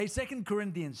Hey, 2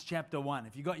 Corinthians chapter 1.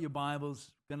 If you got your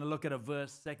Bibles, going to look at a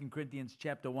verse, 2 Corinthians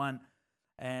chapter 1.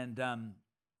 And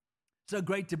so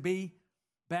great to be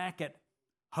back at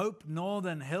Hope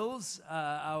Northern Hills.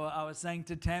 I was saying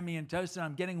to Tammy and Toaster,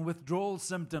 I'm getting withdrawal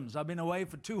symptoms. I've been away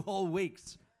for 2 whole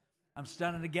weeks. I'm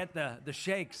starting to get the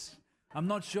shakes. I'm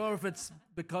not sure if it's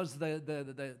because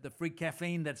the free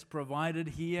caffeine that's provided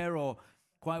here or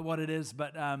quite what it is,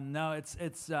 but no,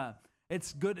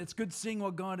 it's good. It's good seeing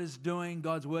what God is doing.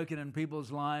 God's working in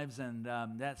people's lives, and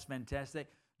that's fantastic.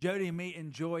 Jody and me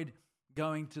enjoyed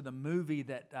going to the movie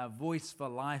that Voice for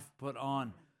Life put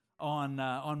on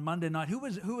Monday night. Who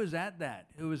was at that?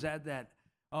 Who was at that?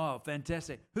 Oh,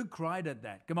 fantastic. Who cried at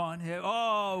that? Come on.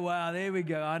 Oh, wow, there we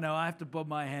go. I know, I have to put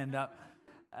my hand up.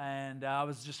 And I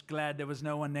was just glad there was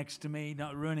no one next to me,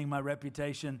 not ruining my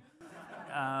reputation.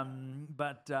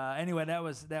 But anyway, that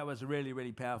was really,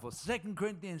 really powerful. 2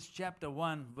 Corinthians chapter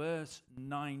 1, verse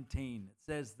 19. It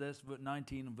says this,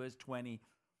 19 and verse 20.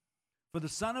 For the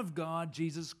Son of God,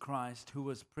 Jesus Christ, who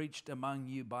was preached among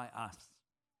you by us,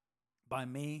 by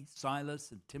me,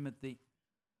 Silas, and Timothy,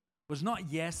 was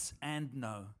not yes and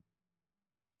no,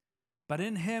 but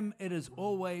in him it has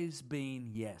always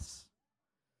been yes.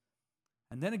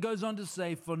 And then it goes on to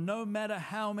say, for no matter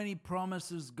how many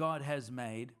promises God has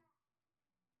made,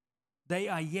 they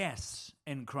are yes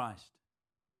in Christ.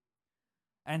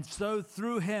 And so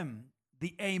through him,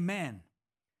 the amen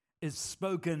is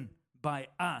spoken by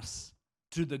us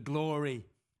to the glory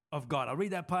of God. I'll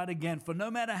read that part again. For no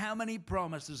matter how many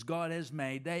promises God has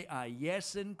made, they are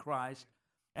yes in Christ.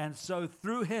 And so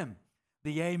through him,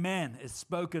 the amen is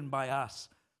spoken by us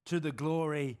to the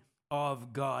glory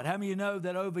of God. How many of you know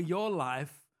that over your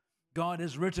life, God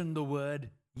has written the word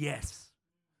yes?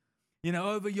 You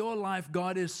know, over your life,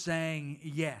 God is saying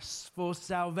yes. For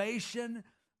salvation,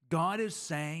 God is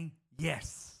saying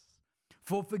yes.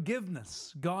 For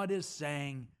forgiveness, God is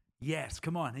saying yes.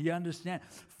 Come on, you understand?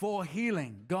 For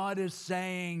healing, God is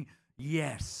saying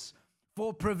yes.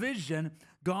 For provision,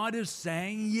 God is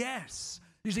saying yes.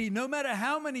 You see, no matter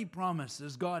how many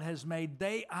promises God has made,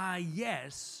 they are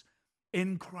yes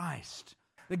in Christ.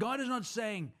 That God is not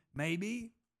saying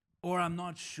maybe, or I'm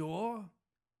not sure,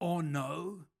 or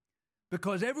no.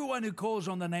 Because everyone who calls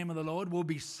on the name of the Lord will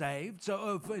be saved.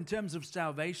 So in terms of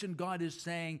salvation, God is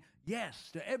saying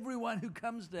yes to everyone who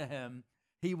comes to him,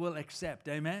 he will accept.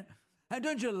 Amen? And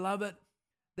don't you love it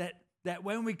that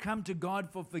when we come to God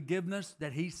for forgiveness,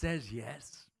 that he says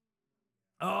yes?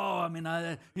 Oh, I mean,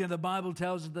 the Bible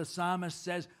tells us, the psalmist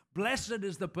says, blessed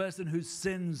is the person whose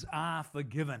sins are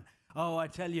forgiven. Oh, I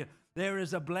tell you, there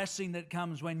is a blessing that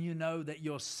comes when you know that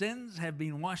your sins have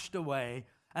been washed away.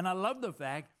 And I love the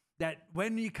fact that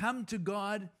when you come to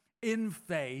God in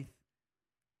faith,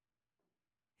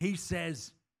 he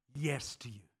says yes to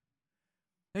you.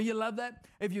 Don't you love that?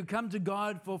 If you come to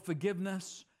God for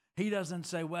forgiveness, he doesn't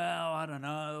say, well, I don't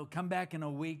know, come back in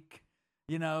a week,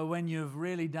 when you've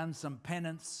really done some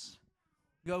penance.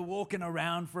 Go walking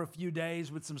around for a few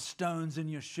days with some stones in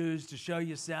your shoes to show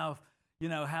yourself,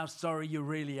 how sorry you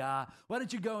really are. Why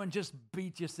don't you go and just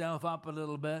beat yourself up a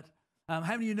little bit? How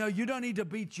many of you know you don't need to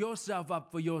beat yourself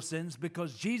up for your sins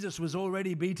because Jesus was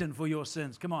already beaten for your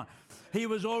sins? Come on. He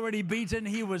was already beaten.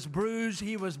 He was bruised.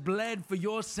 He was bled for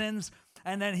your sins.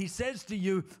 And then he says to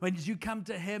you, when you come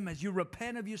to him, as you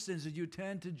repent of your sins, as you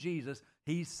turn to Jesus,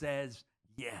 he says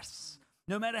yes.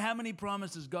 No matter how many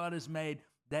promises God has made,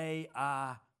 they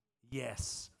are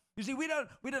yes. You see, we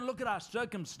don't look at our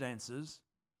circumstances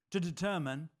to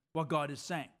determine what God is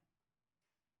saying.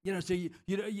 So you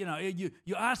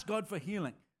ask God for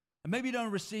healing, and maybe you don't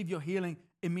receive your healing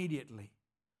immediately.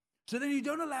 So then you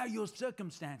don't allow your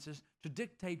circumstances to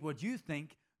dictate what you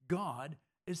think God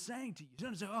is saying to you. You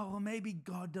don't say, oh, well, maybe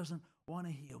God doesn't want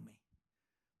to heal me.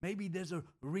 Maybe there's a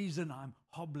reason I'm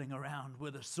hobbling around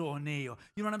with a sore knee. Or,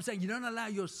 you know what I'm saying? You don't allow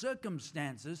your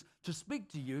circumstances to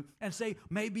speak to you and say,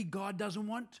 maybe God doesn't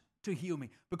want to heal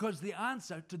me. Because the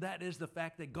answer to that is the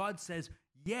fact that God says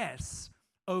yes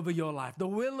over your life. The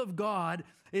will of God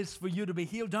is for you to be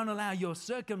healed. Don't allow your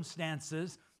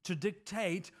circumstances to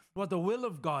dictate what the will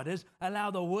of God is.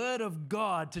 Allow the word of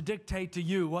God to dictate to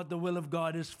you what the will of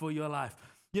God is for your life.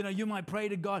 You might pray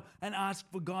to God and ask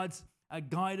for God's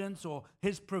guidance or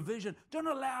his provision. Don't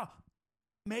allow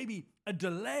maybe a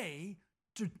delay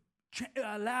to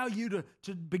allow you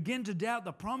to begin to doubt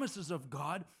the promises of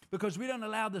God, because we don't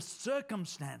allow the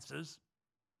circumstances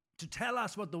to tell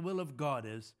us what the will of God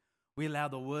is. We allow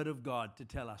the word of God to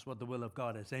tell us what the will of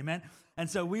God is. Amen? And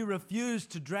so we refuse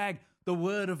to drag the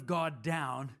word of God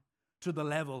down to the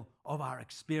level of our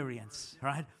experience,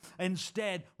 right?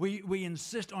 Instead, we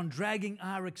insist on dragging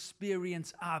our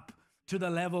experience up to the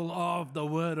level of the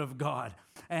Word of God.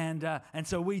 And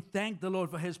so we thank the Lord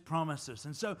for His promises.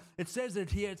 And so it says it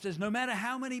here, it says, no matter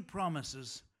how many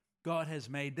promises God has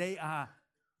made, they are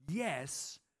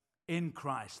yes in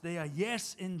Christ. They are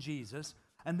yes in Jesus.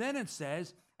 And then it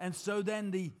says, and so then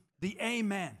the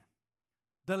amen,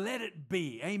 the let it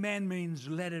be. Amen means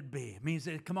let it be. It means,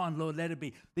 come on, Lord, let it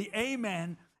be. The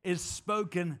amen is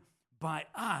spoken by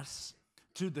us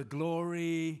to the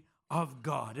glory of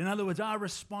God. In other words, our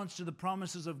response to the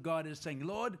promises of God is saying,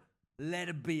 Lord, let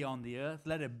it be on the earth.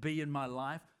 Let it be in my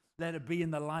life. Let it be in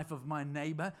the life of my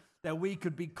neighbor, that we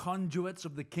could be conduits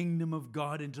of the kingdom of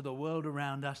God into the world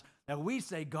around us. That we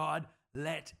say, God,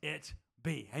 let it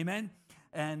be. Amen?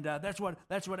 And that's what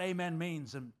amen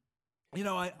means. And, you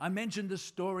know, I mentioned this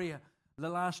story the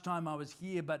last time I was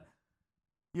here, but,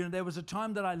 you know, there was a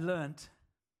time that I learned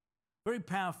very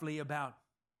powerfully about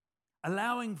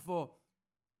allowing for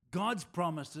God's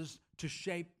promises to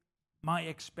shape my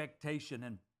expectation.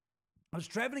 And I was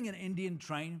traveling in an Indian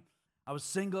train. I was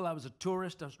single. I was a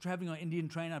tourist. I was traveling on an Indian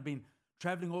train. I've been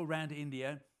traveling all around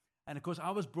India. And, of course,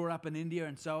 I was brought up in India,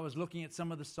 and so I was looking at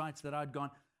some of the sites that I'd gone.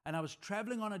 And I was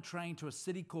traveling on a train to a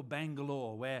city called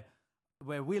Bangalore,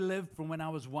 where we lived from when I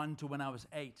was 1 to when I was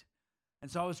 8.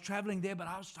 And so I was traveling there, but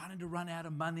I was starting to run out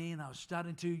of money, and I was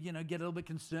starting to, you know, get a little bit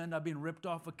concerned. I've been ripped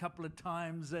off a couple of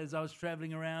times as I was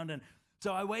traveling around. And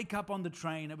so I wake up on the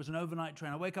train. It was an overnight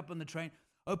train. I wake up on the train,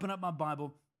 open up my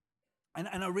Bible, and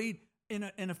I read in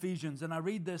Ephesians. And I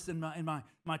read this in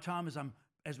my time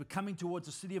as we're coming towards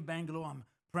the city of Bangalore. I'm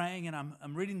praying, and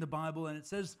I'm reading the Bible, and it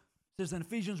says in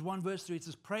Ephesians 1 verse 3, it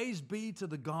says, praise be to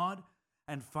the God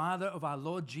and Father of our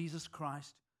Lord Jesus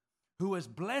Christ, who has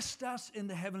blessed us in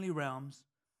the heavenly realms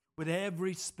with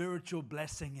every spiritual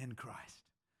blessing in Christ.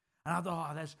 And I thought,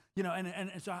 oh, that's, you know,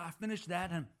 and so I finished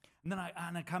that, and then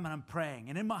I come and I'm praying,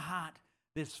 and in my heart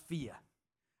there's fear.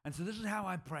 And so this is how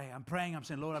I pray. I'm praying, I'm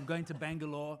saying, Lord, I'm going to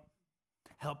Bangalore.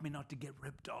 Help me not to get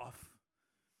ripped off.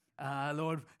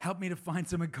 Lord, help me to find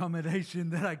some accommodation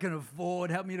that I can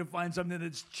afford. Help me to find something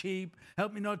that's cheap.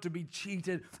 Help me not to be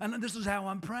cheated. And this is how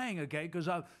I'm praying, okay? Because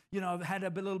I've had a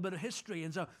little bit of history.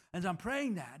 And so as I'm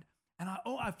praying that, and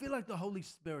I feel like the Holy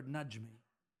Spirit nudged me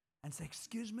and said,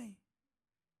 excuse me,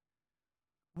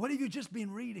 what have you just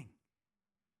been reading?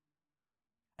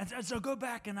 And so I go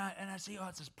back and I see,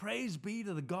 it says, praise be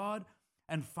to the God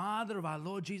and Father of our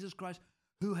Lord Jesus Christ,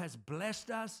 who has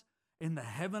blessed us in the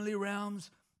heavenly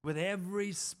realms with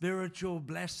every spiritual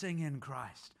blessing in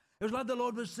Christ. It was like the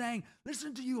Lord was saying,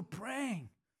 listen to you praying.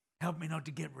 Help me not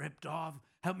to get ripped off.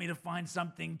 Help me to find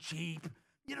something cheap.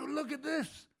 You know, look at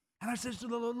this. And I said to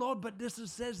the Lord, but this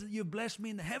says that you've blessed me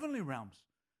in the heavenly realms.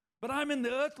 But I'm in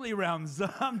the earthly realms.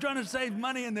 I'm trying to save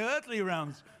money in the earthly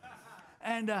realms.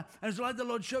 And it's like the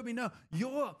Lord showed me, no,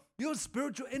 you're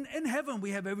spiritual. In heaven, we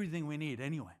have everything we need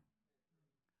anyway.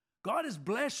 God has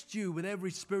blessed you with every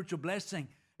spiritual blessing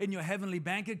in your heavenly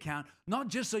bank account, not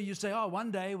just so you say, oh,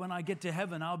 one day when I get to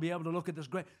heaven, I'll be able to look at this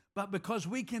great, but because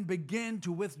we can begin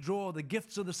to withdraw the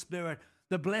gifts of the Spirit,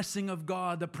 the blessing of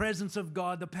God, the presence of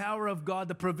God, the power of God,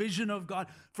 the provision of God,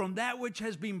 from that which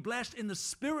has been blessed in the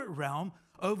spirit realm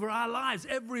over our lives.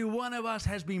 Every one of us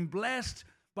has been blessed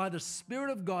by the Spirit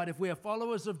of God. If we are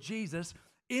followers of Jesus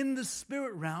in the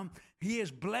spirit realm, He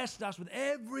has blessed us with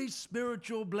every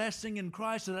spiritual blessing in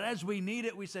Christ, so that as we need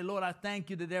it, we say, Lord, I thank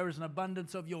you that there is an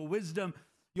abundance of your wisdom,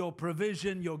 your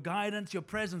provision, your guidance, your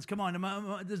presence. Come on,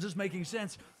 is this making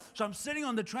sense? So I'm sitting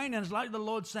on the train, and it's like the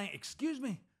Lord saying, excuse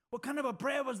me, what kind of a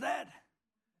prayer was that?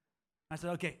 I said,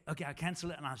 okay, I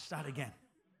cancel it, and I'll start again.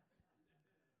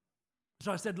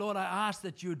 So I said, Lord, I ask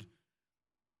that you'd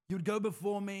go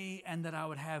before me, and that I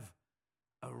would have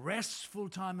a restful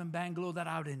time in Bangalore, that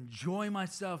I would enjoy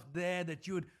myself there, that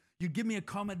you'd give me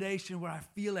accommodation where I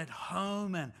feel at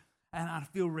home and I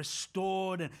feel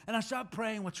restored. And I start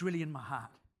praying what's really in my heart.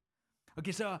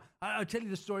 Okay, so I'll tell you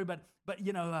the story, but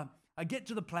you know, I get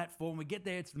to the platform, we get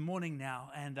there, it's the morning now,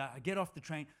 and I get off the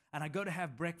train, and I go to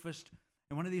have breakfast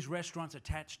in one of these restaurants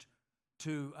attached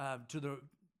to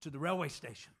the railway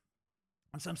station.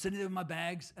 And so I'm sitting there with my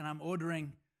bags, and I'm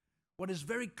ordering what is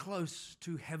very close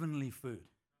to heavenly food.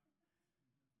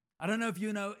 I don't know if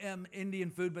you know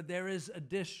Indian food, but there is a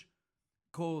dish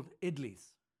called idlis.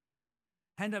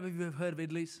 Hand up if you've heard of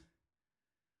idlis.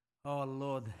 Oh,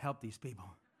 Lord, help these people.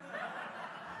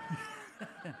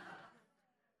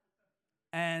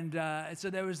 And so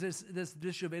there was this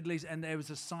dish of idlis, and there was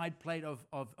a side plate of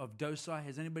dosa.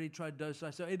 Has anybody tried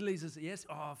dosa? So idlis is, yes,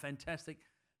 oh, fantastic.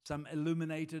 Some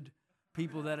illuminated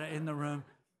people that are in the room.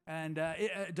 And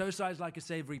dosa is like a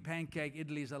savory pancake.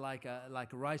 Idlis are like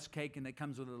a rice cake, and it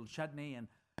comes with a little chutney. And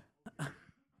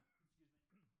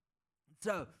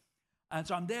so And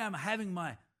so I'm there, I'm having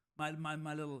my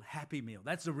little Happy Meal.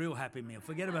 That's the real Happy Meal.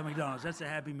 Forget about McDonald's. That's a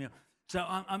Happy Meal. So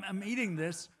I'm eating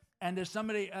this, and there's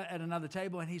somebody at another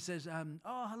table, and he says,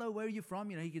 oh, hello, where are you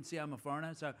from? You know, he can see I'm a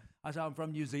foreigner. So I say, I'm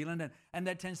from New Zealand. And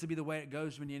that tends to be the way it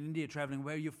goes when you're in India traveling.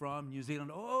 Where are you from? New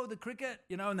Zealand. Oh, the cricket,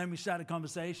 you know, and then we start a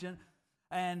conversation.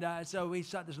 And so we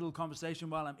start this little conversation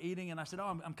while I'm eating. And I said,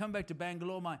 oh, I'm coming back to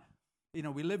Bangalore.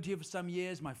 We lived here for some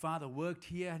years. My father worked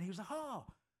here. And he was like, oh,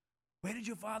 where did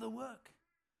your father work?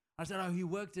 I said, oh, he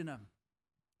worked in a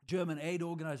German aid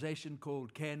organization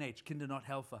called K&H, Kinder Not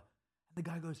Helfer. And the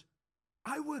guy goes,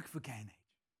 I work for K&H.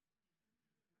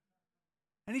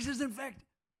 And he says, in fact,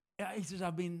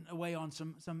 I've been away on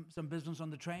some business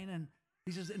on the train. And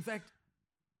he says, in fact,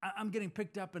 I'm getting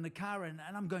picked up in the car and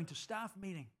I'm going to staff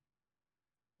meeting.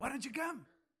 Why don't you come?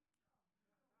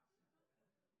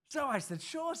 So I said,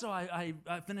 sure. So I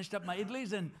finished up my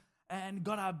idlis and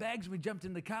got our bags. We jumped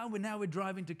in the car. Now we're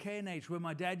driving to K&H, where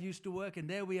my dad used to work, and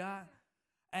there we are.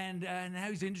 And now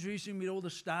he's introducing me to all the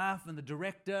staff and the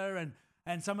director,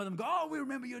 and some of them go, oh, we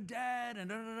remember your dad,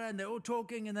 and and they're all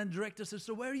talking, and then the director says,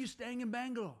 so where are you staying in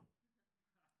Bangalore?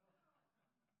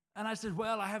 And I said,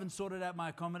 well, I haven't sorted out my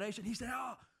accommodation. He said,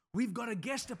 oh, we've got a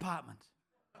guest apartment.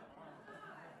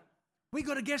 We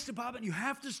got a guest apartment. You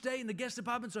have to stay in the guest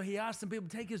apartment. So he asked some people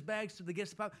to take his bags to the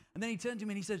guest apartment, and then he turned to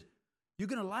me and he says, you're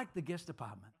going to like the guest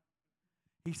apartment.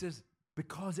 He says,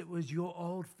 because it was your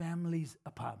old family's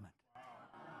apartment.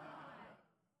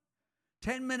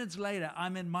 10 minutes later,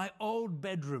 I'm in my old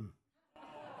bedroom,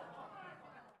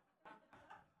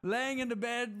 laying in the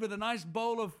bed with a nice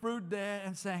bowl of fruit there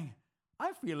and saying,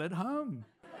 I feel at home.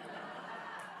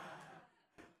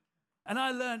 And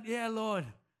I learned, yeah, Lord,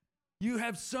 you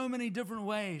have so many different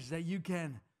ways that you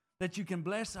can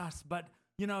bless us. But,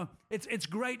 you know, it's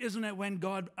great, isn't it, when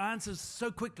God answers so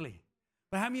quickly.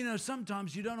 But how many know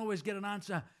sometimes you don't always get an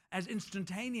answer as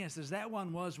instantaneous as that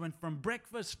one was, when from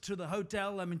breakfast to the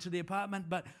hotel, to the apartment.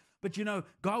 But you know,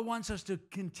 God wants us to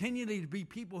continually be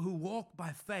people who walk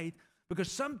by faith,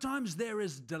 because sometimes there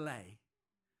is delay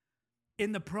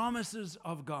in the promises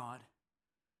of God.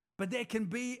 But there can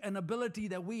be an ability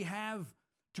that we have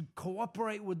to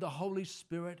cooperate with the Holy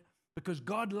Spirit, because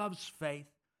God loves faith,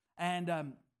 and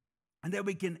that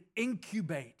we can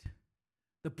incubate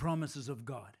the promises of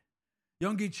God.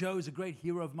 Yonggi Cho is a great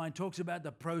hero of mine, talks about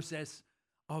the process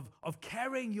of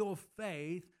carrying your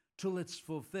faith till it's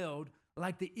fulfilled,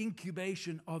 like the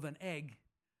incubation of an egg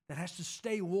that has to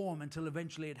stay warm until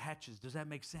eventually it hatches. Does that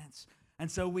make sense?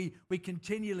 And so we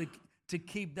continually to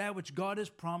keep that which God has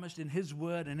promised in His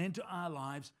Word and into our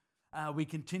lives. We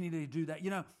continually do that. You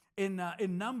know,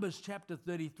 in Numbers chapter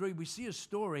 33, we see a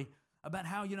story about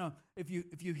how, you know, if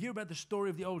you hear about the story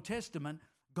of the Old Testament,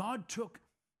 God took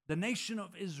the nation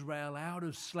of Israel out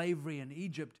of slavery in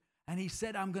Egypt, and He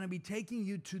said, I'm going to be taking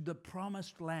you to the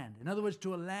promised land. In other words,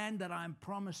 to a land that I'm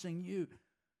promising you.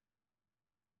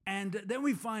 And then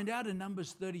we find out in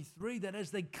Numbers 33 that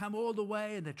as they come all the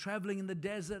way and they're traveling in the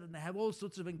desert and they have all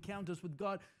sorts of encounters with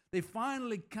God, they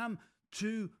finally come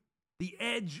to the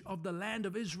edge of the land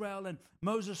of Israel, and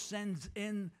Moses sends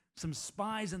in some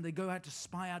spies and they go out to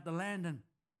spy out the land.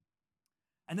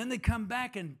 And then they come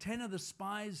back, and 10 of the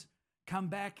spies come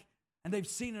back, and they've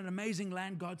seen an amazing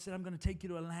land. God said, I'm going to take you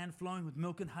to a land flowing with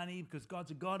milk and honey, because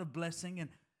God's a God of blessing.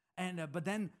 But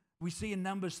then we see in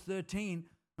Numbers 13,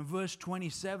 in verse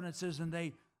 27, it says,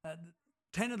 and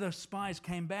 10 of the spies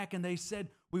came back, and they said,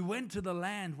 we went to the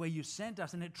land where you sent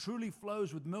us, and it truly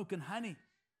flows with milk and honey.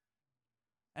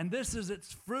 And this is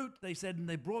its fruit, they said, and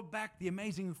they brought back the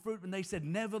amazing fruit, and they said,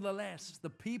 nevertheless, the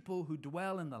people who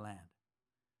dwell in the land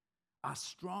are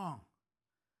strong.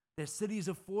 Their cities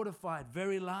are fortified,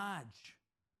 very large.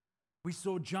 We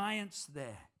saw giants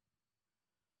there.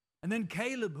 And then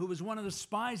Caleb, who was one of the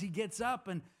spies, he gets up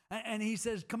and he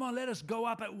says, come on, let us go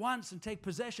up at once and take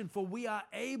possession, for we are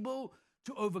able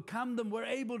to overcome them. We're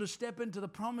able to step into the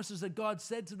promises that God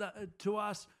said to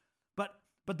us.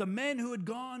 But the men who had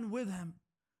gone with him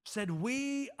said,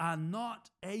 we are not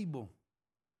able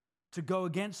to go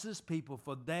against this people,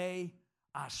 for they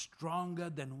are stronger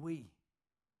than we.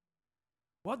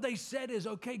 What they said is,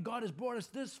 okay, God has brought us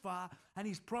this far, and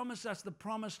He's promised us the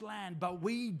promised land, but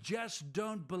we just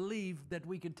don't believe that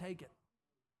we can take it.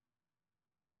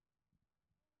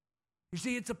 You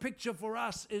see, it's a picture for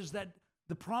us, is that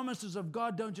the promises of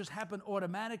God don't just happen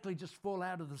automatically, just fall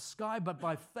out of the sky, but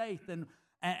by faith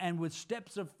and with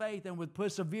steps of faith and with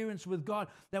perseverance with God,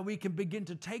 that we can begin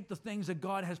to take the things that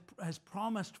God has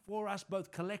promised for us,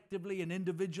 both collectively and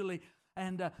individually.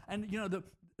 And you know,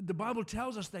 the Bible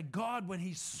tells us that God, when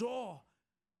He saw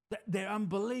their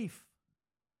unbelief,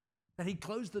 that He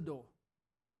closed the door.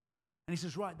 And he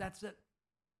says, right, that's it.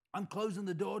 I'm closing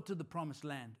the door to the promised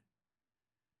land.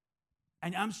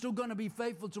 And I'm still going to be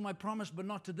faithful to my promise, but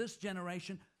not to this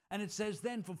generation. And it says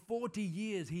then for 40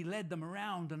 years, he led them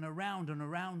around and around and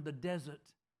around the desert.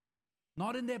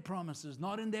 Not in their promises,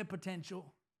 not in their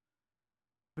potential,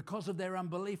 because of their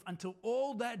unbelief, until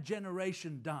all that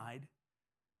generation died,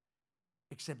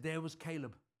 except there was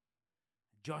Caleb,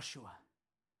 Joshua,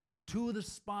 two of the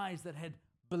spies that had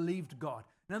believed God.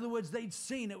 In other words, they'd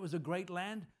seen it was a great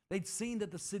land. They'd seen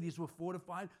that the cities were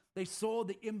fortified. They saw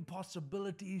the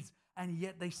impossibilities, and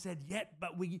yet they said,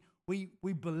 but we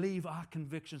believe our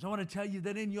convictions. I want to tell you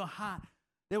that in your heart,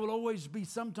 there will always be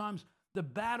sometimes the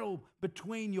battle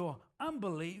between your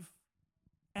unbelief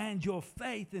and your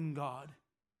faith in God.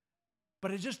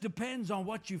 But it just depends on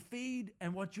what you feed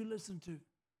and what you listen to.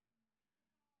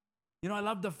 You know, I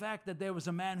love the fact that there was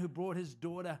a man who brought his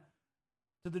daughter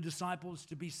to the disciples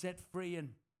to be set free. And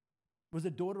was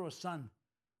it daughter or son?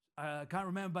 I can't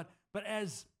remember. But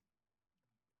as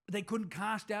they couldn't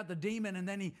cast out the demon, and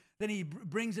then he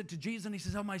brings it to Jesus, and he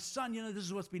says, "Oh, my son, you know, this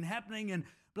is what's been happening," and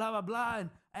blah blah blah.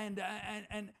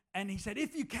 And he said,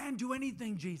 "If you can do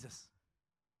anything, Jesus,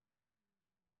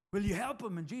 will you help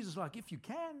him?" And Jesus was like, "If you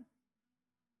can.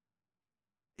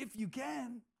 If you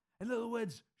can." In other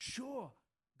words, sure,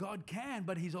 God can,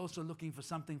 but he's also looking for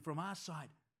something from our side.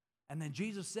 And then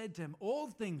Jesus said to him, "All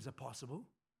things are possible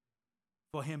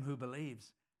for him who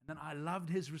believes." And then I loved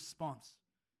his response,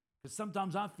 because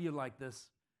sometimes I feel like this.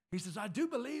 He says, "I do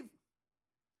believe,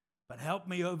 but help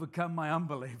me overcome my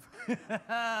unbelief."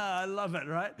 I love it,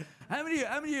 right? How many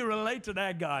of you relate to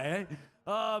that guy, eh?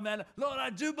 Oh, man, Lord,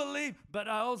 I do believe, but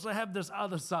I also have this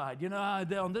other side. You know,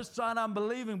 on this side I'm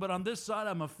believing, but on this side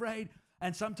I'm afraid.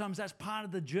 And sometimes that's part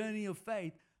of the journey of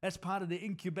faith. That's part of the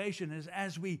incubation, is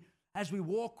as we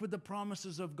walk with the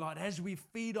promises of God, as we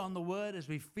feed on the word, as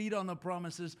we feed on the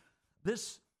promises,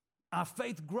 our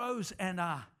faith grows and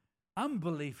our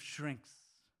unbelief shrinks.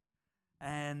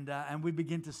 And we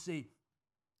begin to see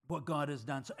what God has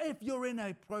done. So if you're in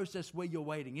a process where you're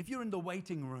waiting, if you're in the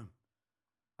waiting room,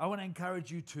 I want to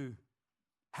encourage you to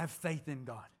have faith in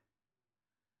God.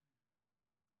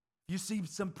 You see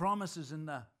some promises in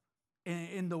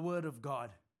the Word of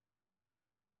God.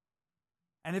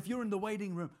 And if you're in the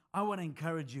waiting room, I want to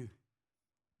encourage you,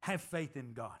 have faith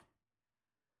in God.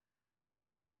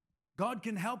 God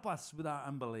can help us with our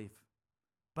unbelief,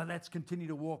 but let's continue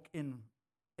to walk in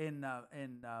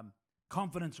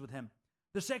confidence with Him.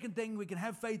 The second thing, we can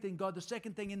have faith in God. The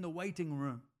second thing in the waiting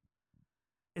room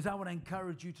is I want to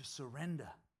encourage you to surrender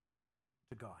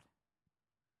to God.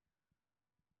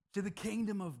 See, the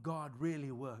kingdom of God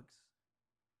really works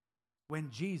when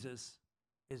Jesus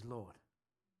is Lord.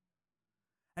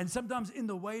 And sometimes in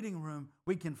the waiting room,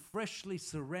 we can freshly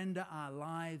surrender our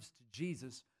lives to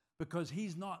Jesus, because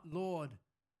He's not Lord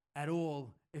at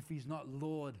all if He's not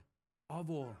Lord of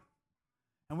all.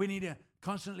 And we need to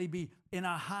constantly be in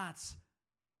our hearts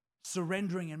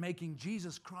surrendering and making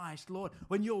Jesus Christ Lord.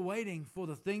 When you're waiting for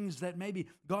the things that maybe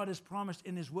God has promised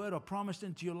in His Word or promised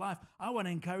into your life, I want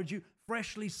to encourage you,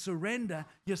 freshly surrender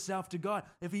yourself to God.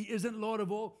 If He isn't Lord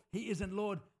of all, He isn't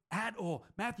Lord at all.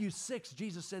 Matthew 6,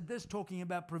 Jesus said this, talking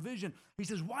about provision. He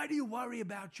says, "Why do you worry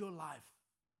about your life?"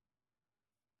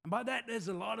 And by that, there's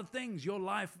a lot of things. Your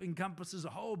life encompasses a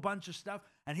whole bunch of stuff.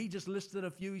 And He just listed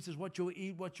a few. He says, what you'll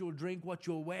eat, what you'll drink, what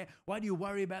you'll wear. Why do you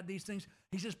worry about these things?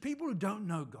 He says, people who don't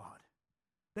know God,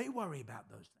 they worry about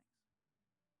those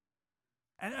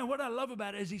things. And what I love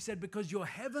about it is He said, because your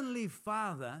heavenly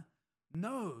Father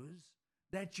knows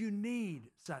that you need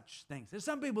such things. There's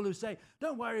some people who say,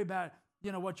 don't worry about,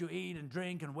 what you eat and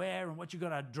drink and wear and what you got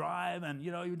to drive. And,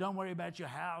 you don't worry about your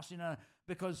house,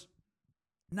 because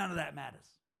none of that matters.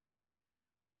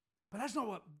 But that's not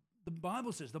what the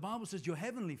Bible says. The Bible says your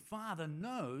heavenly Father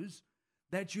knows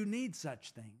that you need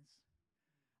such things.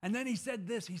 And then He said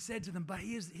this. He said to them, but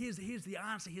here's the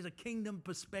answer. Here's a kingdom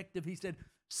perspective. He said,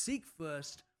 seek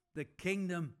first the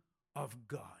kingdom of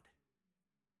God.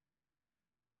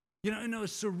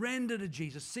 Surrender to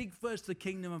Jesus. Seek first the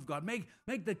kingdom of God.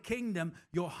 Make the kingdom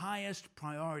your highest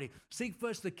priority. Seek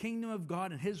first the kingdom of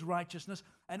God and His righteousness,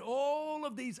 and all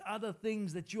of these other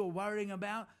things that you're worrying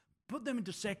about, put them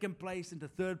into second place, into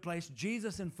third place,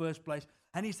 Jesus in first place.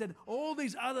 And He said, all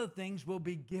these other things will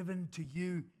be given to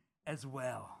you as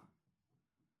well.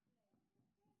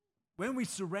 When we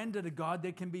surrender to God,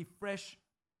 there can be fresh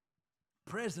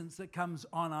presence that comes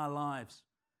on our lives.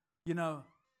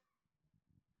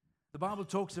 The Bible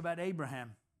talks about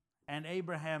Abraham, and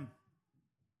Abraham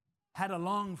had a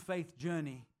long faith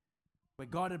journey where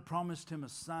God had promised him a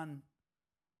son,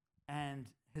 and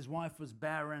his wife was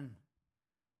barren,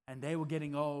 and they were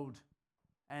getting old,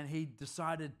 and he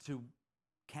decided to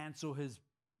cancel his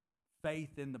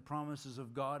faith in the promises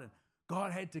of God. And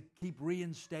God had to keep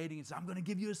reinstating and say, I'm going to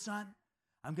give you a son.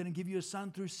 I'm going to give you a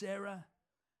son through Sarah.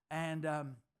 And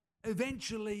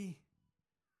eventually,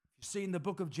 you see in the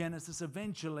book of Genesis,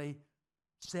 eventually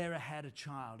Sarah had a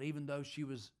child, even though she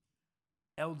was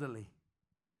elderly.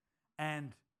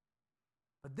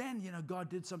 But then, God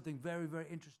did something very, very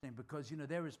interesting, because,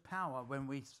 there is power when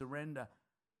we surrender.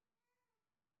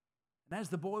 And as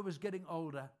the boy was getting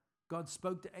older, God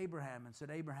spoke to Abraham and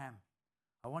said, Abraham,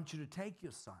 I want you to take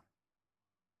your son.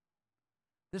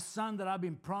 This son that I've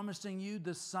been promising you,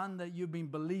 this son that you've been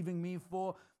believing me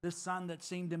for, this son that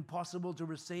seemed impossible to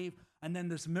receive, and then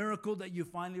this miracle that you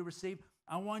finally received,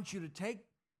 I want you to take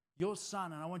your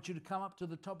son, and I want you to come up to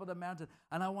the top of the mountain,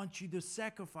 and I want you to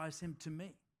sacrifice him to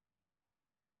me.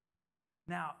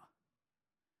 Now,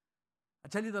 I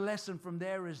tell you, the lesson from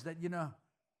there is that,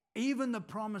 even the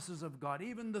promises of God,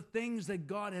 even the things that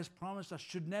God has promised us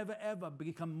should never, ever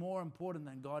become more important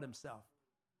than God himself.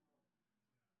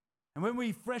 And when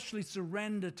we freshly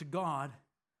surrender to God,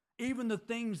 even the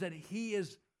things that he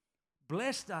has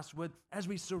blessed us with, as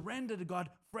we surrender to God,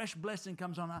 fresh blessing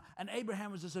comes on us. And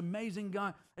Abraham was this amazing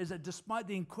guy, is that despite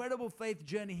the incredible faith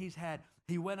journey he's had,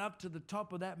 he went up to the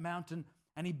top of that mountain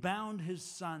and he bound his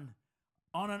son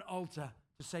on an altar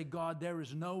to say, God, there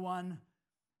is no one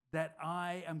that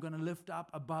I am going to lift up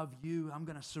above you. I'm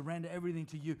going to surrender everything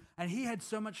to you. And he had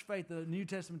so much faith, the New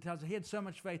Testament tells us, he had so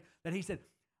much faith that he said,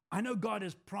 I know God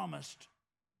has promised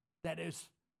that it's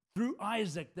through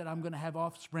Isaac that I'm going to have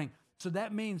offspring. So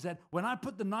that means that when I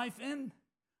put the knife in,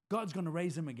 God's going to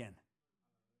raise him again.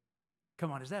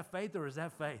 Come on, is that faith or is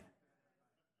that faith?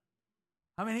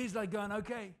 I mean, he's like going,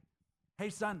 okay, hey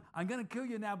son, I'm going to kill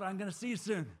you now, but I'm going to see you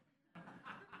soon.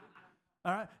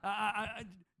 All right?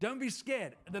 Don't be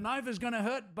scared. The knife is going to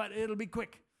hurt, but it'll be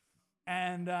quick.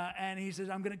 And he says,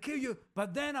 I'm going to kill you,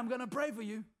 but then I'm going to pray for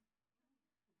you.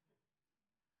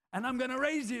 And I'm going to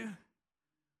raise you,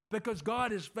 because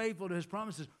God is faithful to his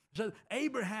promises. So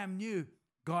Abraham knew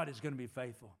God is going to be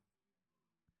faithful.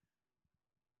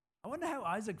 I wonder how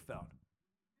Isaac felt.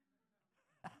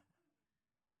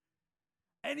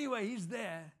 Anyway, he's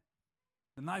there.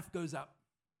 The knife goes up.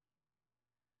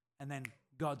 And then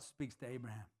God speaks to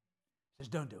Abraham. He says,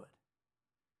 don't do it.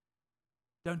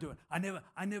 Don't do it.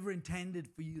 I never intended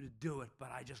for you to do it,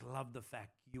 but I just love the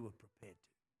fact you were prepared to.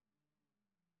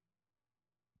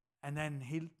 And then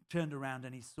he turned around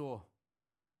and he saw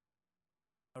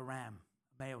a ram,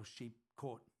 a male sheep,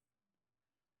 caught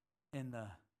in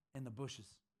the bushes.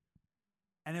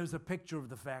 And it was a picture of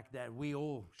the fact that we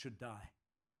all should die.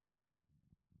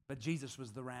 But Jesus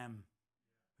was the ram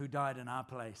who died in our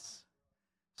place,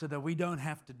 so that we don't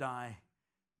have to die,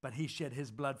 but he shed his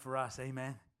blood for us.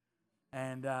 Amen.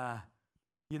 And,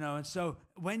 and so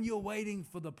when you're waiting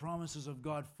for the promises of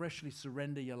God, freshly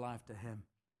surrender your life to him.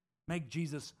 Make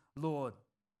Jesus Lord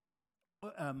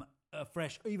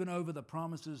afresh, even over the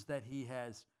promises that he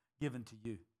has given to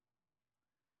you.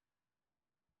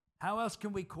 How else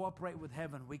can we cooperate with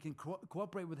heaven? We can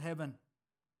cooperate with heaven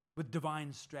with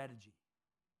divine strategy.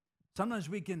 Sometimes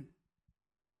we can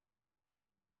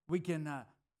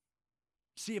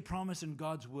see a promise in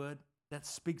God's word that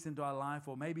speaks into our life,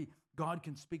 or maybe God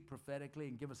can speak prophetically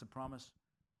and give us a promise.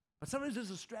 But sometimes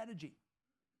there's a strategy.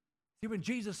 See, when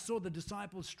Jesus saw the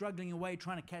disciples struggling away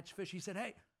trying to catch fish, he said,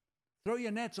 hey, throw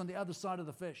your nets on the other side of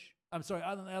the fish. On the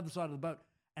other side of the boat.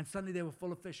 And suddenly they were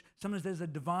full of fish. Sometimes there's a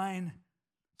divine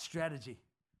strategy.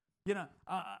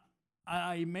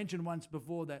 I mentioned once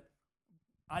before that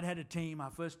I'd had a team,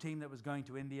 our first team that was going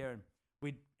to India, and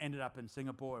we ended up in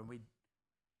Singapore, and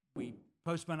we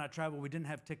postponed our travel. We didn't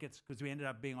have tickets because we ended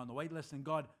up being on the wait list, and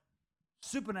God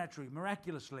supernaturally,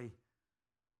 miraculously,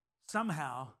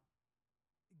 somehow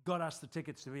got us the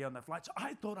tickets to be on that flight. So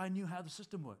I thought I knew how the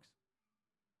system works.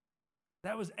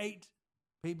 That was 8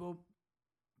 people.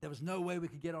 There was no way we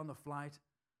could get on the flight.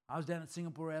 I was down at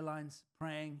Singapore Airlines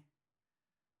praying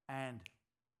and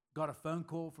got a phone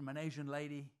call from an Asian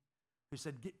lady who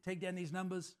said, take down these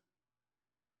numbers.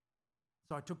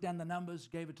 So I took down the numbers,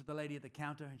 gave it to the lady at the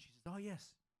counter, and she says, oh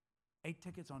yes, 8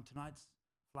 tickets on tonight's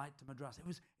flight to Madras.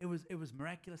 It was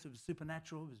miraculous. It was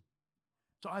supernatural.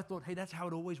 So I thought, hey, that's how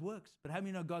it always works. But how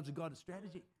many know God's a God of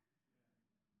strategy?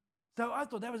 So I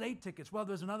thought that was 8 tickets. Well,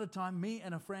 there was another time me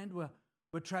and a friend were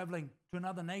traveling to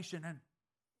another nation, and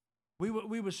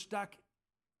we were stuck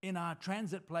in our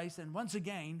transit place, and once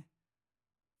again,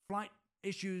 flight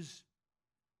issues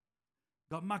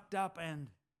got mucked up, and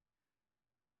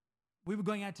we were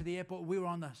going out to the airport. We were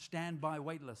on the standby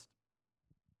wait list.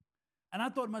 And I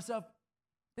thought to myself,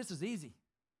 this is easy,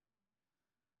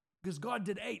 because God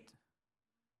did 8.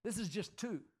 This is just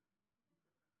 2.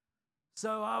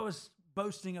 So I was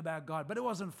boasting about God, but it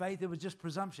wasn't faith, it was just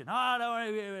presumption. Oh, don't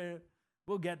worry,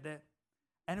 we'll get there.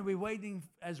 And we're waiting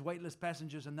as weightless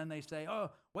passengers, and then they say, oh,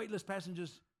 weightless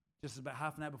passengers, just about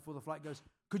half an hour before the flight goes,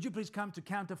 could you please come to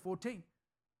counter 14?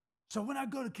 So when I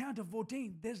go to counter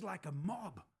 14, there's like a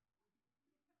mob.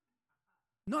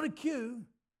 Not a queue,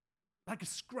 like a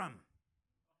scrum.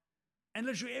 And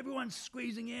literally everyone's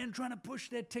squeezing in, trying to push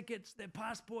their tickets, their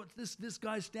passports. This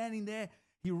guy's standing there.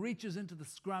 He reaches into the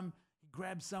scrum. He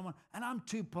grabs someone. And I'm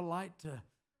too polite to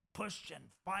push and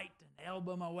fight and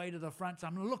elbow my way to the front. So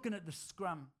I'm looking at the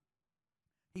scrum.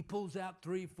 He pulls out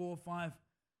 3, 4, 5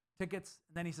 tickets.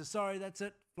 And then he says, sorry, that's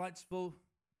it. Flight's full.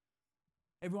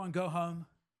 Everyone go home.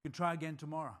 You can try again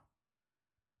tomorrow.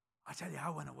 I tell you,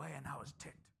 I went away and I was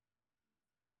ticked.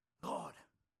 Lord,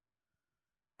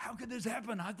 how could this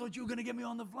happen? I thought you were going to get me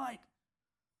on the flight.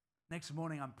 Next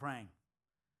morning, I'm praying,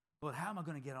 Lord, how am I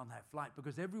going to get on that flight?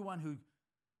 Because everyone who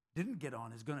didn't get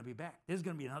on is going to be back. There's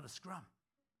going to be another scrum.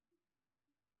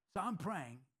 So I'm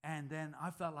praying, and then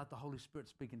I felt like the Holy Spirit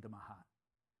speaking to my heart.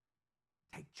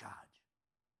 Take charge.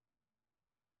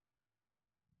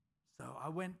 So I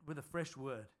went with a fresh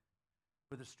word,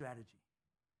 with a strategy.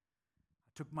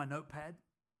 I took my notepad,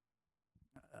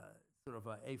 sort of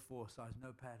an A4 size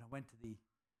notepad. I went to the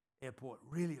airport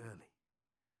really early.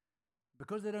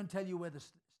 Because they don't tell you where the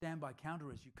standby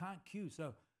counter is, you can't queue.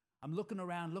 So I'm looking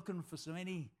around, looking for so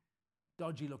many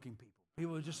dodgy looking people.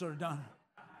 People are just sort of done.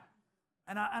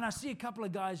 And I see a couple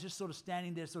of guys just sort of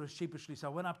standing there sort of sheepishly. So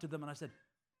I went up to them and I said,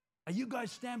 are you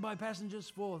guys standby passengers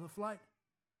for the flight?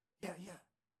 Yeah.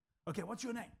 Okay, what's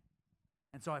your name?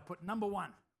 And so I put number 1.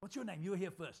 What's your name? You were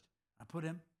here first. I put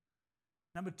him.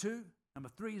 Number 2, number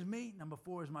 3 is me. Number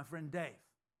 4 is my friend Dave.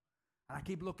 And I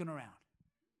keep looking around.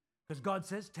 Because God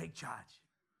says, take charge.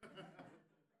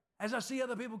 As I see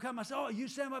other people come, I say, oh, you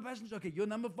standby passengers? Okay, you're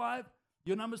number 5,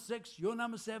 you're number 6, you're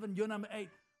number 7, you're number 8.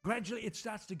 Gradually, it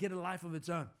starts to get a life of its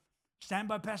own.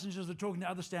 Standby passengers are talking to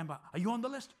other standby. Are you on the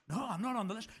list? No, I'm not on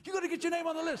the list. You got to get your name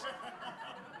on the list.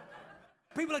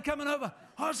 People are coming over.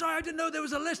 Oh, sorry, I didn't know there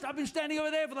was a list. I've been standing over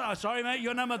there for that. Oh, sorry, mate,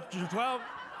 you're number 12.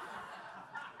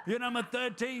 You're number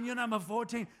 13. You're number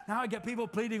 14. Now I get people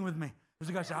pleading with me. There's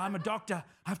a guy saying, I'm a doctor.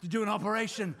 I have to do an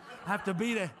operation. I have to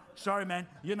be there. Sorry, man,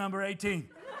 you're number 18.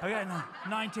 Okay, no,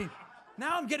 19.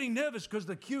 Now I'm getting nervous because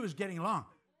the queue is getting long.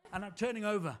 And I'm turning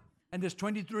over, and there's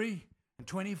 23 and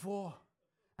 24.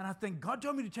 And I think, God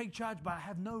told me to take charge, but I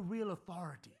have no real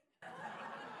authority.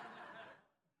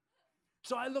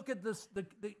 So I look at this,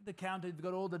 the counter. They've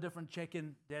got all the different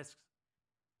check-in desks.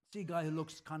 See a guy who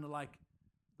looks kind of like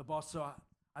the boss. So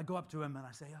I go up to him and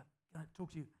I say, can I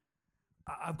talk to you?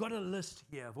 I've got a list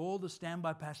here of all the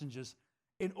standby passengers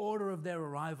in order of their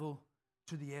arrival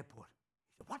to the airport.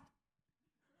 He said, what?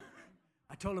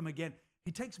 I told him again.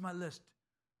 He takes my list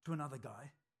to another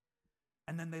guy,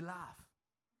 and then they laugh.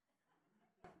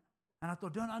 And I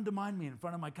thought, don't undermine me in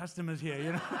front of my customers here,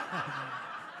 you know.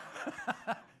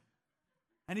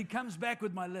 And he comes back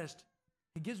with my list.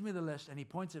 He gives me the list, and he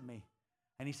points at me,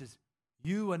 and he says,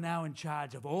 you are now in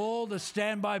charge of all the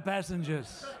standby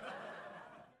passengers.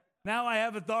 Now I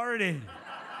have authority.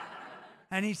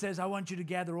 And he says, I want you to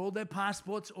gather all their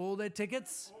passports, all their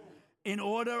tickets, in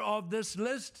order of this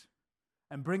list,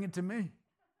 and bring it to me.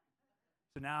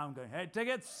 So now I'm going, hey,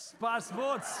 tickets,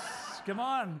 passports, come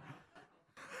on.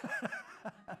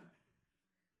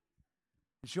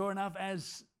 Sure enough,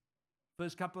 as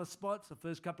first couple of spots, the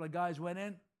first couple of guys went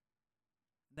in,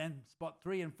 then spot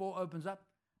 3 and 4 opens up.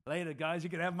 Later, guys, you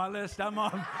can have my list. I'm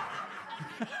on.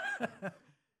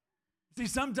 See,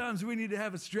 sometimes we need to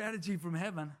have a strategy from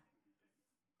heaven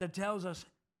that tells us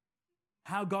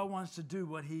how God wants to do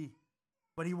what he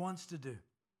wants to do.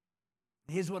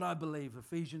 Here's what I believe.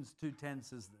 Ephesians 2:10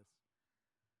 says this.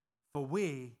 For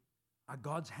we are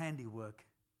God's handiwork,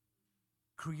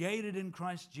 created in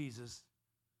Christ Jesus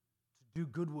to do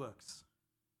good works,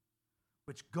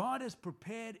 which God has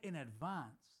prepared in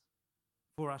advance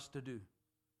for us to do.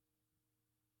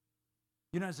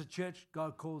 You know, as a church,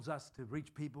 God calls us to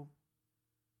reach people.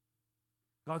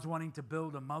 God's wanting to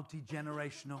build a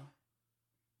multi-generational,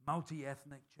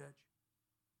 multi-ethnic church.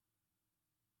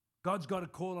 God's got a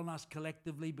call on us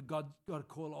collectively, but God's got a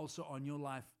call also on your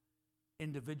life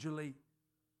individually.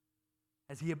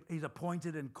 As He's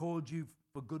appointed and called you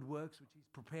for good works, which He's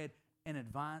prepared in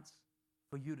advance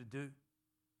for you to do.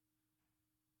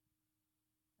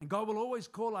 And God will always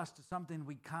call us to something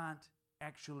we can't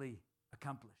actually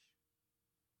accomplish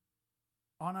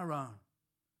on our own,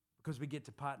 because we get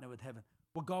to partner with heaven.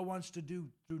 What God wants to do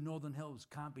through Northern Hills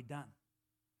can't be done.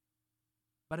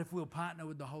 But if we'll partner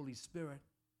with the Holy Spirit,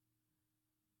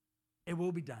 It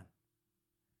will be done.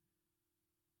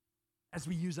 As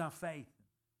we use our faith,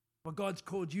 what God's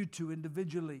called you to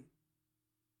individually,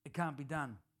 it can't be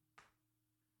done.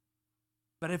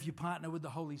 But if you partner with the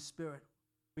Holy Spirit,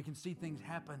 we can see things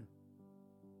happen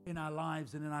in our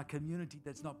lives and in our community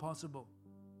that's not possible.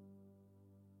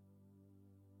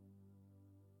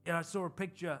 And I saw a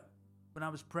picture when I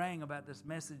was praying about this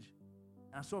message,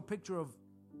 and I saw a picture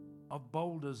of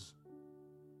boulders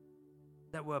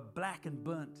that were black and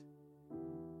burnt.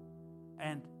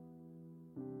 And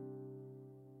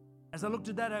as I looked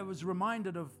at that, I was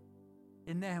reminded of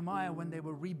in Nehemiah when they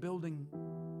were rebuilding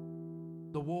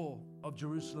the wall of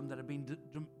Jerusalem that had been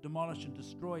demolished and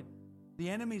destroyed. The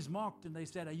enemies mocked and they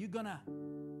said, Are you gonna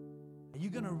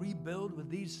rebuild with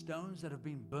these stones that have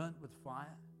been burnt with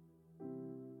fire?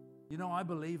 You know, I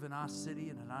believe in our city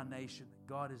and in our nation that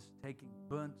God is taking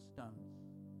burnt stones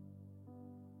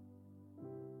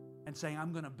and saying,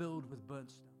 I'm going to build with burnt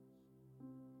stones.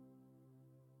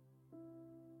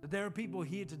 That there are people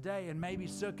here today, and maybe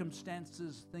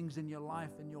circumstances, things in your life,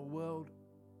 in your world,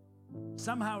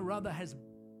 somehow or other has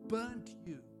burnt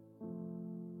you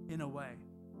in a way.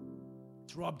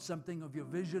 It's robbed something of your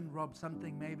vision, robbed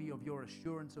something maybe of your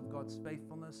assurance of God's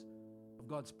faithfulness, of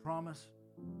God's promise.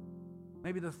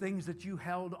 Maybe the things that you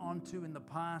held onto in the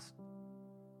past,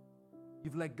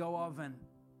 you've let go of, and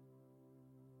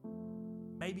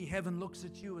maybe heaven looks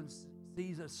at you and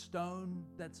sees a stone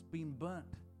that's been burnt,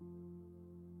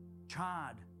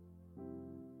 charred.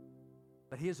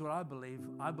 But here's what I believe.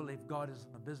 I believe God is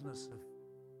in the business of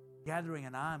gathering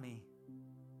an army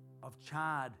of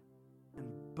charred and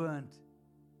burnt,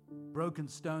 broken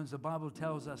stones. The Bible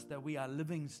tells us that we are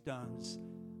living stones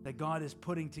that God is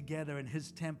putting together in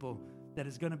His temple that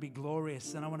is going to be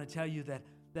glorious. And I want to tell you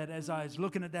that as I was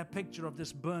looking at that picture of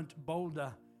this burnt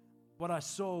boulder, what I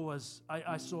saw was,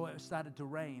 I saw it started to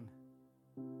rain.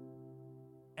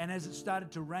 And as it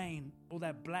started to rain, all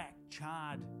that black,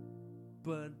 charred,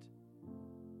 burnt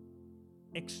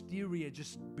exterior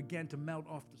just began to melt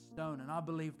off the stone. And I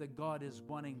believe that God is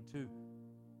wanting to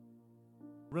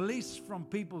release from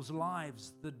people's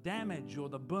lives the damage or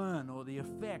the burn or the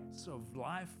effects of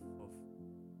life, of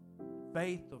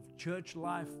faith, of church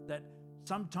life that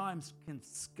sometimes can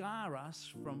scar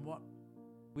us from what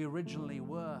we originally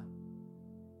were.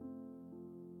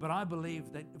 But I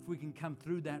believe that if we can come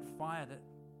through that fire, that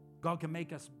God can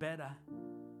make us better.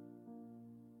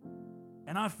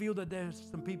 And I feel that there's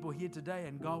some people here today,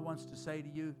 and God wants to say to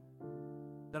you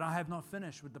that I have not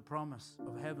finished with the promise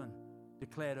of heaven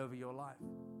declared over your life.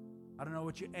 I don't know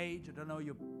what your age, I don't know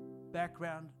your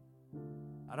background,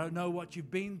 I don't know what you've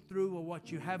been through or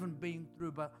what you haven't been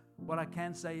through, but what I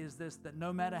can say is this, that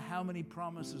no matter how many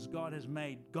promises God has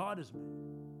made,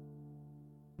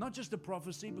 not just a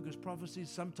prophecy, because prophecies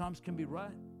sometimes can be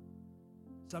right,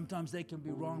 sometimes they can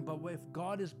be wrong, but if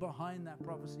God is behind that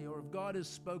prophecy, or if God has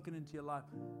spoken into your life,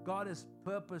 God has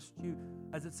purposed you,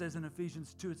 as it says in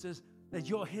Ephesians 2, it says that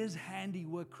you're His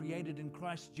handiwork created in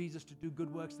Christ Jesus to do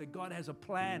good works, that God has a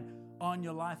plan on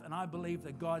your life. And I believe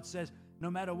that God says, no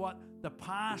matter what the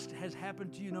past has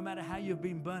happened to you, no matter how you've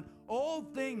been burnt, all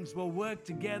things will work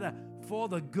together for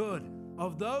the good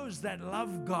of those that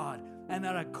love God and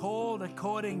that are called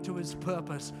according to His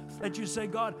purpose. That you say,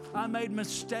 God, I made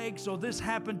mistakes, or this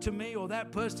happened to me, or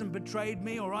that person betrayed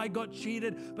me, or I got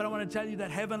cheated. But I want to tell you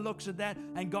that heaven looks at that,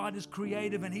 and God is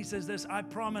creative, and He says this, I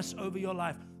promise over your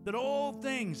life that all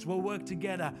things will work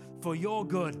together for your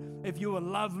good. If you will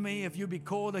love me, if you be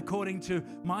called according to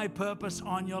my purpose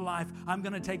on your life, I'm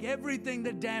going to take everything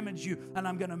that damaged you and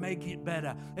I'm going to make it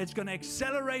better. It's going to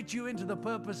accelerate you into the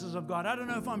purposes of God. I don't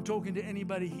know if I'm talking to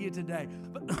anybody here today,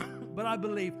 but I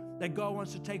believe that God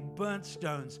wants to take burnt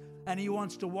stones and He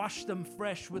wants to wash them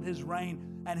fresh with His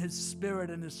rain and His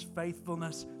Spirit and His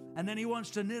faithfulness. And then He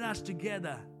wants to knit us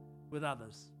together with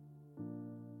others.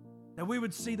 That we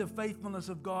would see the faithfulness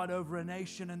of God over a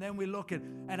nation, and then we look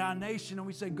at our nation and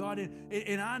we say, God,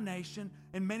 in our nation,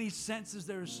 in many senses,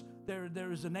 there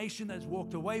is a nation that's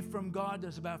walked away from God.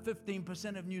 There's about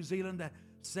 15% of New Zealand that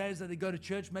says that they go to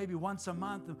church maybe once a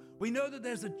month. And we know that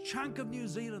there's a chunk of New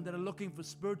Zealand that are looking for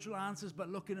spiritual answers, but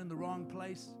looking in the wrong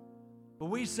place. But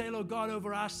we say, Lord God,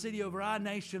 over our city, over our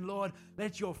nation, Lord,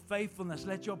 let your faithfulness,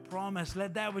 let your promise,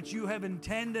 let that which you have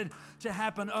intended to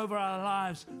happen over our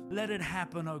lives, let it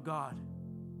happen, oh God.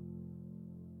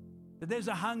 That there's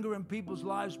a hunger in people's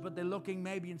lives, but they're looking,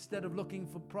 maybe instead of looking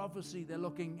for prophecy, they're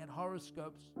looking at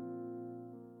horoscopes.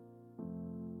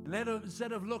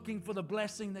 Instead of looking for the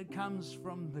blessing that comes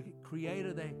from the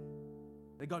Creator,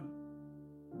 they got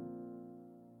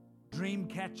dream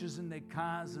catchers in their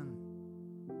cars and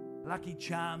Lucky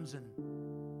Charms and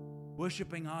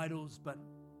worshiping idols. But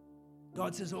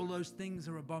God says all those things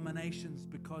are abominations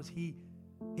because He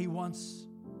wants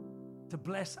to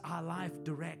bless our life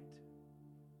direct.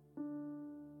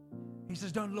 He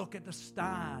says, don't look at the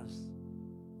stars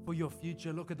for your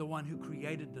future. Look at the one who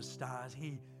created the stars.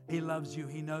 He loves you.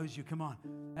 He knows you. Come on.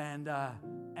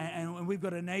 And we've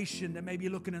got a nation that may be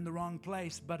looking in the wrong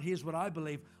place, but here's what I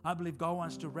believe. I believe God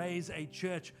wants to raise a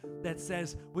church that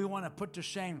says we want to put to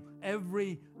shame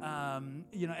every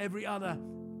other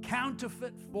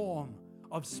counterfeit form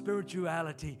of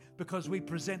spirituality, because we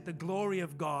present the glory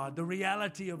of God, the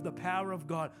reality of the power of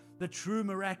God, the true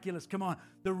miraculous, come on,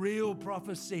 the real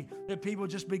prophecy, that people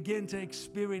just begin to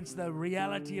experience the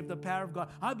reality of the power of God.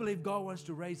 I believe God wants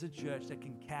to raise a church that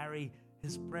can carry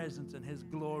His presence and His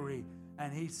glory.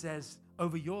 And He says,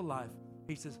 over your life,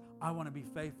 He says, I want to be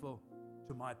faithful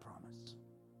to my promise.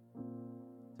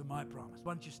 To my promise.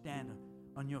 Why don't you stand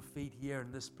on your feet here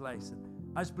in this place? And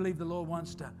I just believe the Lord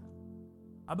wants to,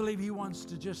 I believe He wants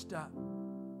to just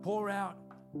pour out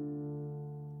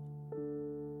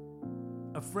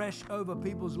afresh over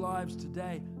people's lives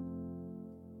today.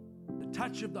 The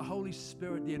touch of the Holy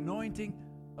Spirit, the anointing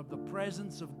of the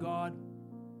presence of God.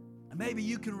 And maybe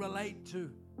you can relate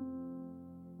to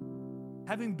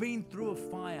having been through a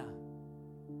fire.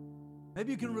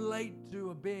 Maybe you can relate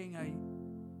to being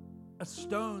a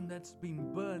stone that's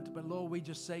been burnt. But Lord, we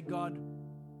just say, God,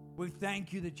 we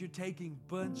thank you that you're taking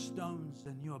burnt stones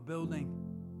and you're building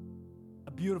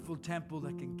a beautiful temple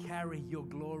that can carry your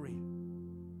glory.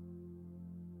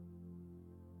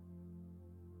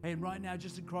 And right now,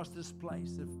 just across this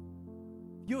place, if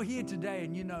you're here today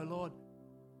and you know, Lord,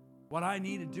 what I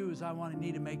need to do is I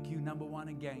need to make you number one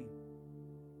again.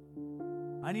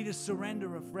 I need to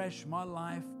surrender afresh my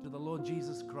life to the Lord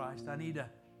Jesus Christ. I need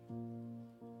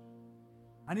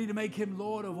to make Him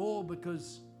Lord of all,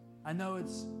 because I know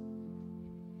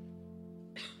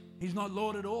He's not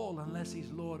Lord at all unless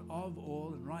He's Lord of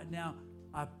all. And right now,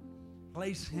 I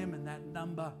place Him in that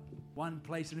number one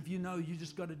place. And if you know you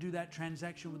just got to do that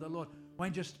transaction with the Lord, why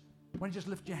don't you just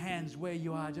lift your hands where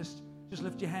you are? Just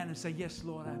lift your hand and say, yes,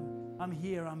 Lord, I'm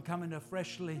here. I'm coming to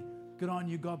freshly. Good on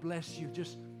you. God bless you.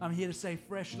 I'm here to say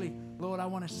freshly, Lord, I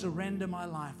want to surrender my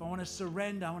life. I want to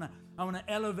surrender. I want to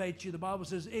elevate you. The Bible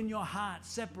says, in your heart,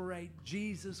 separate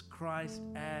Jesus Christ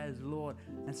as Lord.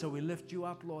 And so we lift you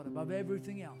up, Lord, above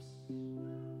everything else.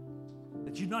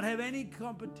 That you'd not have any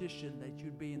competition, that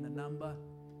you'd be in the number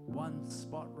one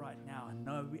spot right now. And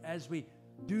no, as we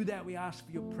do that, we ask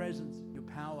for your presence, your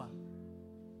power.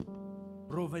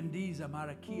 Rovendiza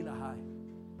marakila hai.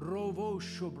 Rovo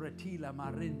shobratila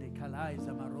marinde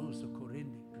kalaiza maroso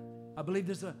korinde. I believe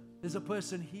there's a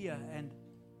person here, and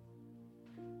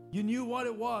you knew what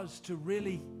it was to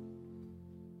really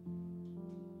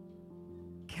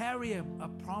carry a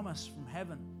promise from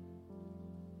heaven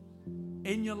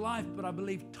in your life, but I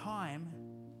believe time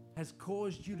has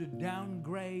caused you to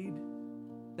downgrade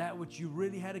that which you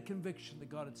really had a conviction that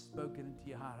God had spoken into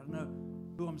your heart. I don't know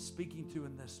who I'm speaking to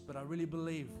in this, but I really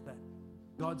believe that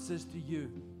God says to you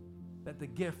that the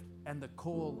gift and the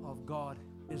call of God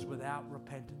is without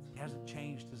repentance. He hasn't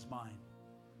changed His mind,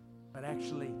 but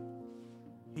actually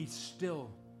He's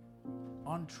still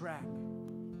on track.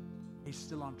 He's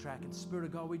still on track. And Spirit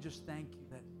of God, we just thank you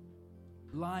that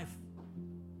life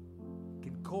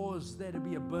can cause there to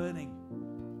be a burning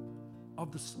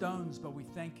of the stones, but we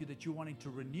thank you that you're wanting to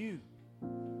renew.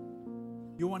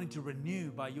 You're wanting to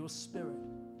renew by your Spirit.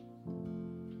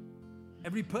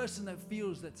 Every person that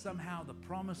feels that somehow the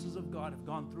promises of God have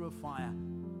gone through a fire,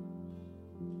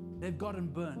 they've gotten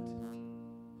burnt.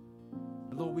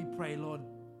 Lord, we pray, Lord,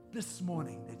 this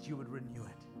morning that you would renew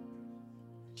it.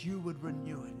 That you would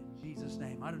renew it in Jesus'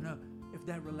 name. I don't know if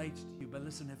that relates to you, but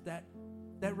listen, if that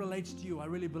relates to you, I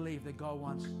really believe that God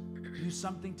wants to do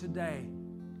something today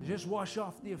to just wash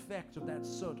off the effects of that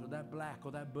soot or that black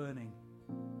or that burning.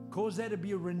 Cause there to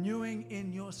be a renewing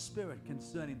in your spirit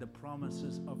concerning the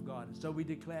promises of God. And so we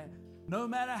declare, no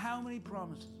matter how many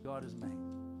promises God has made,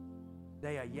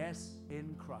 they are yes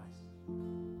in Christ.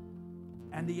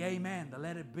 And the amen, the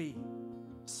let it be,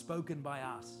 spoken by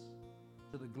us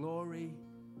to the glory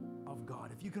of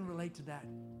God. If you can relate to that,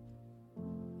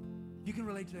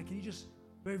 can you just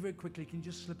very, very quickly, can you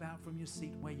just slip out from your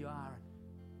seat where you are?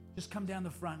 Just come down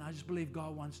the front. I just believe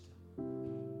God wants to.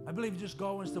 I believe just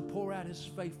God wants to pour out His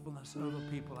faithfulness over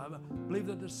people. I believe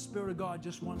that the Spirit of God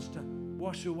just wants to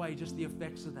wash away just the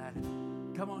effects of that.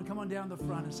 Come on down the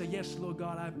front and say, yes, Lord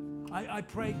God, I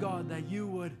pray, God, that you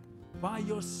would, by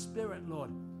your Spirit,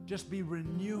 Lord, just be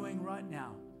renewing right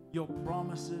now your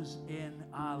promises in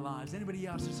our lives. Anybody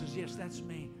else that says, yes, that's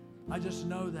me. I just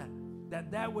know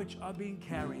that which I've been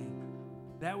carrying,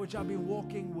 that which I've been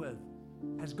walking with,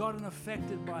 has gotten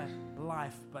affected by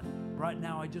life, but right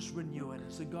now I just renew it.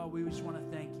 And so God, we just want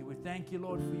to thank you. We thank you,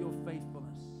 Lord, for your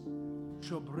faithfulness.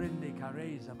 Shobrinde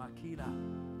kareza makila,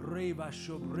 reva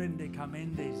shobrinde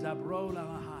kamende zabrola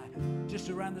mahai. Just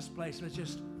around this place, let's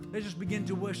just begin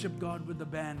to worship God with the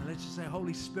band. Let's just say,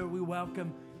 Holy Spirit, we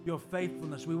welcome your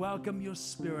faithfulness. We welcome your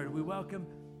spirit. We welcome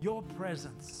your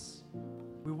presence.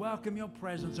 We welcome your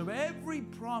presence of every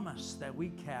promise that we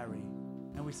carry.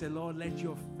 And we say, Lord, let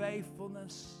your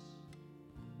faithfulness,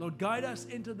 Lord, guide us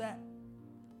into that,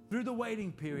 through the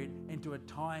waiting period, into a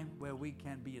time where we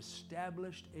can be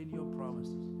established in your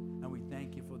promises. And we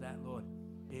thank you for that, Lord,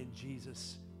 in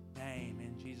Jesus' name,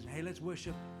 in Jesus' name. Hey, let's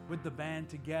worship with the band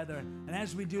together. And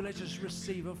as we do, let's just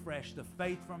receive afresh the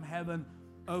faith from heaven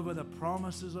over the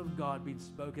promises of God being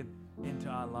spoken into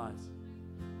our lives.